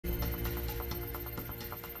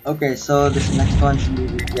Okay, so this next one should be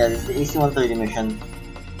yeah, this is the AC-130 mission.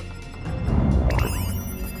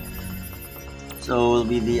 So will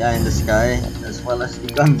be the eye in the sky as well as the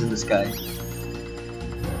guns in the sky.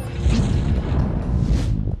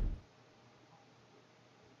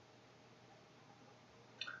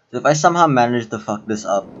 So if I somehow manage to fuck this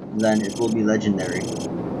up, then it will be legendary.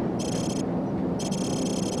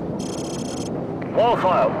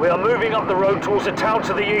 Wildfire, we are moving up the road towards a town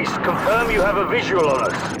to the east. Confirm you have a visual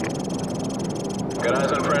on us. Got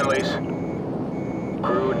eyes on friendlies.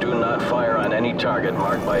 Crew, do not fire on any target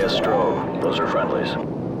marked by a strobe. Those are friendlies.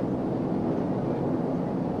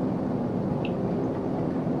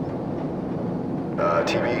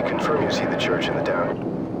 TV, confirm you see the church in the town.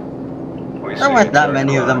 There weren't that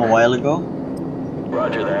many of them a while ago.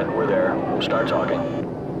 Roger that, we're there. We'll start talking.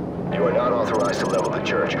 You are not authorized to level the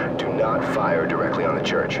church. Do not fire directly on the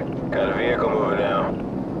church. Got a vehicle moving now.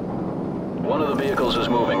 One of the vehicles is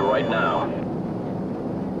moving right now.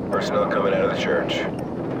 Personnel coming out of the church.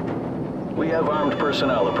 We have armed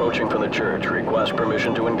personnel approaching from the church. Request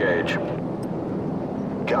permission to engage.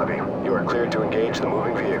 Copy. You are cleared to engage the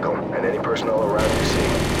moving vehicle and any personnel around you see.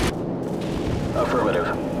 Affirmative.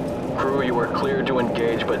 Crew, you are cleared to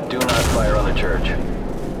engage, but do not fire on the church.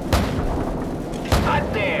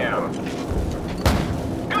 Hot damn!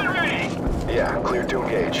 Gun ready! Yeah, cleared to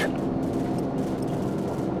engage.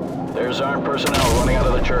 There's armed personnel running out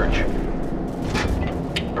of the church.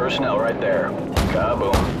 Personnel right there.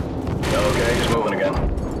 Kaboom. Okay, he's moving again.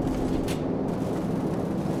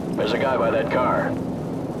 There's a guy by that car.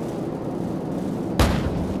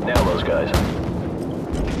 Nail those guys.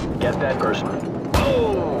 Get that person.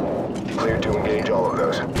 Oh! Cleared to engage all of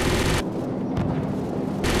those.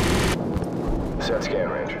 Set scan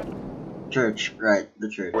range. Church, right, the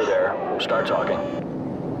church. We're there. We'll start talking.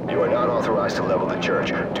 You are not authorized to level the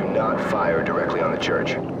church. Do not fire directly on the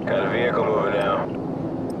church. Got a vehicle moving now.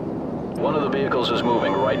 One of the vehicles is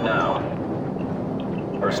moving right now.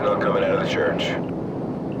 Personnel coming out of the church.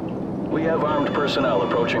 We have armed personnel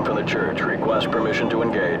approaching from the church. Request permission to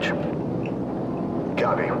engage.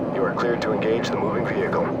 Copy. You are cleared to engage the moving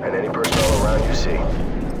vehicle and any personnel around you see.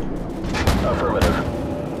 Affirmative.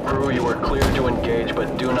 Crew, you are cleared to engage,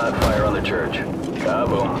 but do not fire on the church.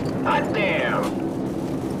 Kaboom. Hot damn!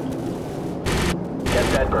 Get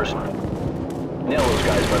that person. Nail those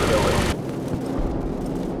guys by the building.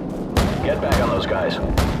 Get back on those guys.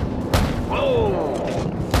 Whoa!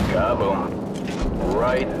 Kaboom.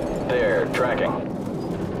 Right there, tracking.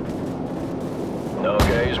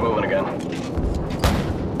 Okay, he's moving again.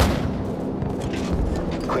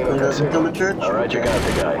 Clean up that Until the signal. church? Alright, you got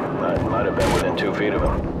the guy. I might have been within 2 feet of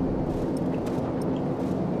him.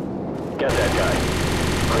 Get that guy.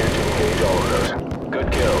 Cleared to engage all of those. Good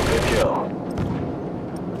kill, good kill.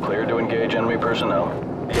 Clear to engage enemy personnel.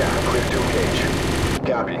 Yeah, cleared to engage.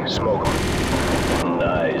 Copy. Smoke them.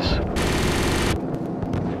 Nice.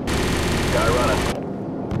 Guy running.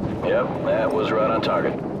 Yep, that was right on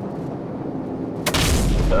target.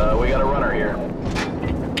 We got a runner here.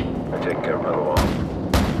 I'm taking care of the wall.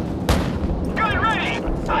 Gun ready!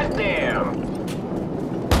 Hot damn!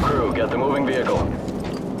 Crew, get the moving vehicle.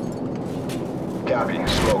 Copy.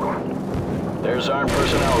 Smoke them. There's armed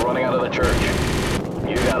personnel running out of the church.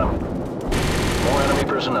 You got them. More enemy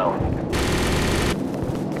personnel.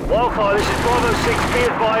 Wildfire, this is Bravo 6. Be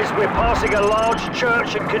advised, we're passing a large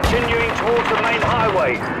church and continuing towards the main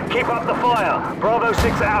highway. Keep up the fire. Bravo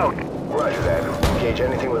 6 out. Roger that. Engage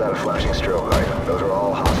anything without a flashing strobe light. Those are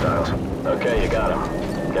all hostiles. Okay, you got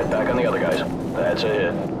him. Get back on the other guys. That's a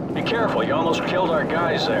hit. Be careful, you almost killed our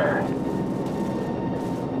guys there.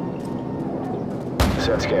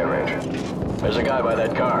 Set scan range. There's a guy by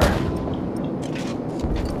that car.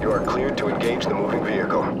 You are cleared to engage the moving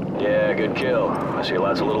vehicle. Yeah, good kill. I see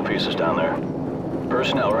lots of little pieces down there.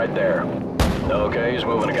 Personnel right there. Okay, he's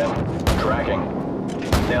moving again. Tracking.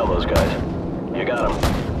 Nail those guys. You got him.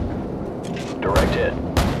 Direct hit.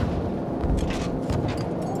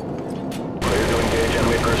 Clear to engage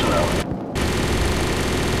enemy personnel.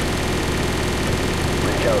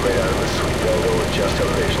 Recalibrate out of the sweep angle with just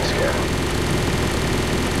elevation scan.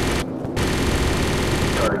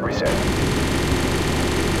 Target reset.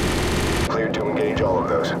 Cleared to engage all of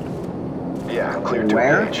those. Yeah, cleared to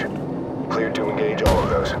Where? engage. Cleared to engage all of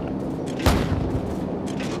those.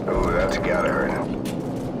 Ooh, that's gotta hurt.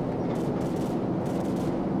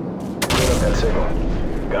 Clean up that signal.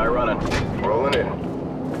 Guy running. Rolling in.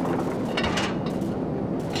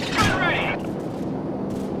 Gun ready!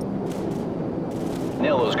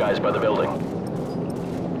 Nail those guys by the building.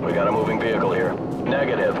 We got a moving vehicle here.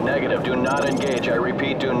 Negative, negative. Do not engage. I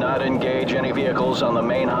repeat, do not engage any vehicles on the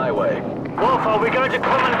main highway. Wildfire, we're going to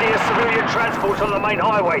commandeer civilian transport on the main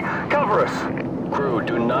highway. Cover us. Crew,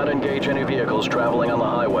 do not engage any vehicles traveling on the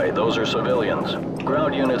highway. Those are civilians.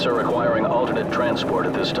 Ground units are requiring alternate transport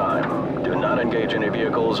at this time. Do not engage any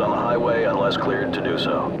vehicles on the highway unless cleared to do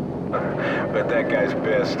so. Bet that guy's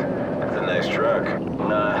pissed. That's a nice truck.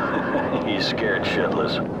 Nah, he's scared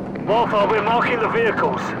shitless. Wildfire, we're marking the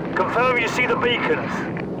vehicles. Confirm you see the beacons.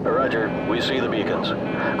 Roger, we see the beacons.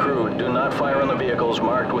 Crew, do not fire on the vehicles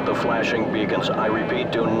marked with the flashing beacons. I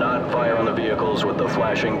repeat, do not fire on the vehicles with the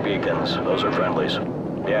flashing beacons. Those are friendlies.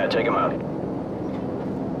 Yeah, take them out.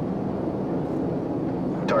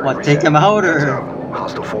 Target What, reset. take him out, or? Heads up.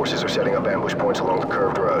 Hostile forces are setting up ambush points along the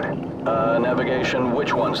curved road. Navigation,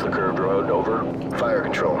 which one's the curved road? Over. Fire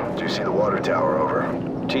control. Do you see the water tower? Over.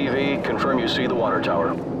 TV, confirm you see the water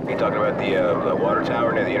tower. You talking about the water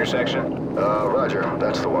tower near the intersection? Roger.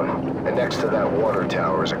 That's the one. And next to that water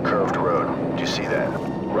tower is a curved road. Do you see that?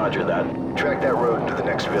 Roger that. Track that road into the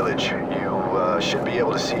next village. You should be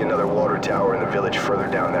able to see another water tower in the village further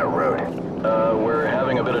down that road. We're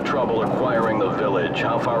having a bit of trouble acquiring the village.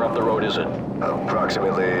 How far up the road is it?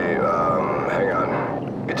 Approximately, hang on.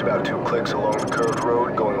 It's about 2 clicks along the curved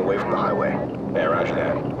road going away from the highway. Yeah, roger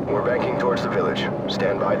that. We're banking towards the village.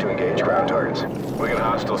 Stand by to engage ground targets. We got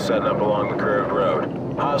hostiles setting up along the curved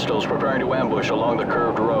road. Hostiles preparing to ambush along the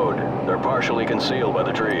curved road. They're partially concealed by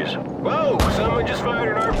the trees. Whoa! Someone just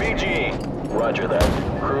fired an RPG! Roger that.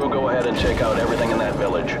 Crew, go ahead and take out everything in that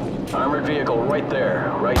village. Armored vehicle right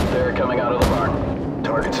there coming out of the barn.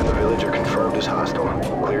 Targets in the village are confirmed as hostile.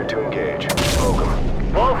 Cleared to engage. Smoke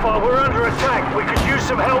them. Wildfire, we're under attack. We could use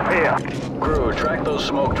some help here. Crew, track those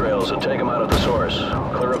smoke trails and take them out at the source.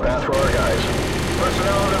 Clear a path for our guys.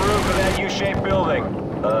 Personnel on the roof of that U-shaped building.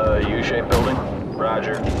 U-shaped building?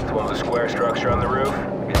 Roger. The one with the square structure on the roof.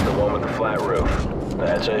 It's the one with the flat roof.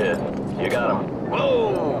 That's a hit. You got him.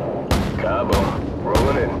 Whoa! Kaboom.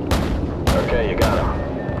 Rolling in. Okay, you got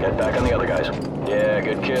him. Get back on the other guys. Yeah,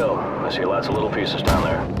 good kill. I see lots of little pieces down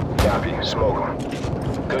there. Copy. Smoke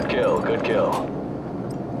them. Good kill, good kill.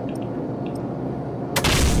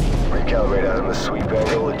 Recalibrate out on the sweep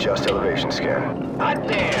angle. Adjust elevation scan. Hot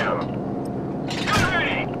damn! Get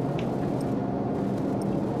ready.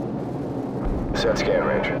 Set scan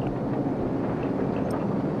range.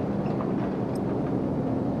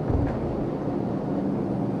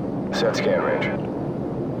 Set scan range.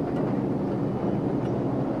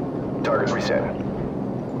 Target reset.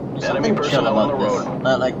 There's Enemy something chill personnel on about the this.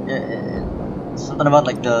 road. Something about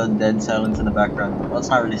like the dead silence in the background. Well, it's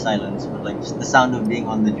not really silence, but like just the sound of being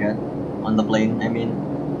on the jet, on the plane. I mean,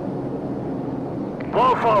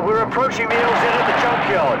 Wildfire, we're approaching the LZ at the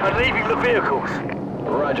junkyard and leaving the vehicles.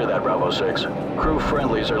 Roger that, Bravo 6. Crew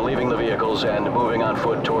friendlies are leaving the vehicles and moving on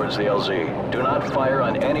foot towards the LZ. Do not fire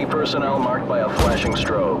on any personnel marked by a flashing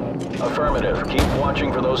strobe. Affirmative. Keep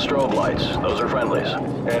watching for those strobe lights. Those are friendlies.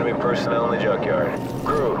 Enemy personnel in the junkyard.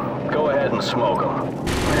 Crew, go ahead and smoke them.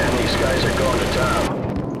 Man, these guys are going to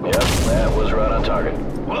town. Yep, that was right on target.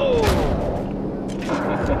 Whoa!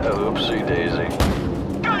 Oopsie daisy.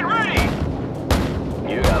 Get ready.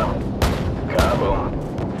 You got him.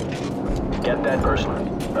 Kaboom. Get that person.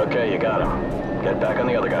 Okay, you got him. Get back on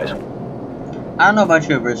the other guys. I don't know about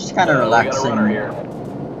you, but it's just kind of We got a relaxing. runner here.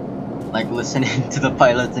 Like listening to the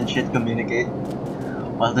pilots and shit communicate,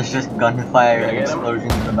 while there's just gunfire and Gonna get him?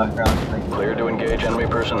 explosions in the background. Like, Clear to engage enemy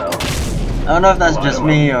personnel. I don't know if that's Line just him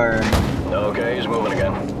me or. Okay, he's moving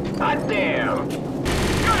again. Hot damn!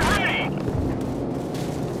 Get ready.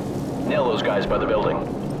 Nail those guys by the building.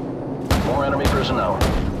 More enemy personnel.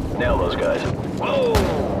 Nail those guys. Whoa!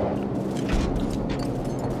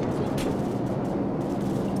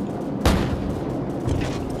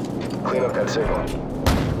 Clean up that signal.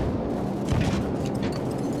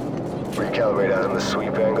 Recalibrate out on the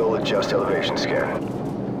sweep angle, adjust elevation scan.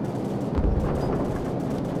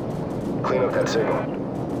 Clean up that signal.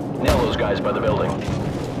 Nail those guys by the building.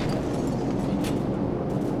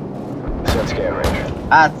 Set scan range.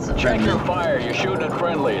 That's a Check your friendly. fire. You're shooting at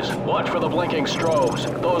friendlies. Watch for the blinking strobes.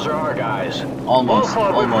 Those are our guys. Almost,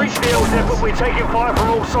 Wildfire, we've almost. reached the LZ, but we're taking fire from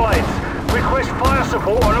all sides. Request fire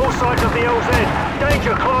support on all sides of the LZ.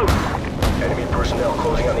 Danger close. Enemy personnel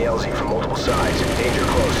closing on the LZ from multiple sides. Danger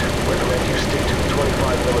close. Recommend you stick to the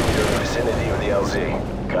 25mm vicinity of the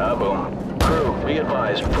LZ. Kaboom. Crew, be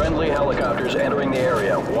advised. Friendly helicopters entering the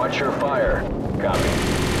area. Watch your fire. Copy.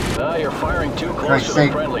 You're firing too close Christ's to the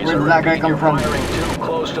sake, friendlies. where I did that guy repeat, come you're from? firing too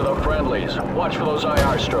close to the friendlies. Watch for those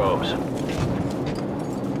IR strobes.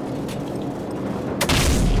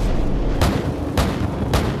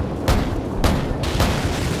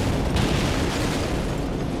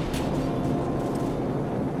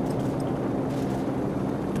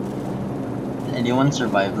 Anyone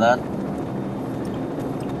survive that?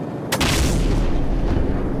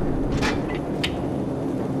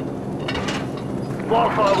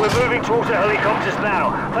 Wildfire, we're moving towards the helicopters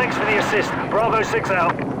now. Thanks for the assist. Bravo 6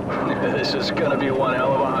 out. This is gonna be one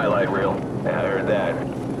hell of a highlight reel. Yeah, I heard that.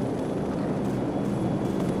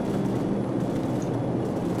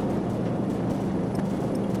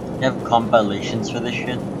 You have compilations for this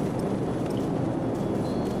shit?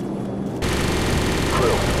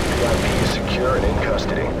 Crew, got P secure and in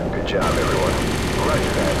custody. Good job, everyone.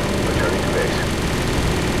 Roger that. Returning to base.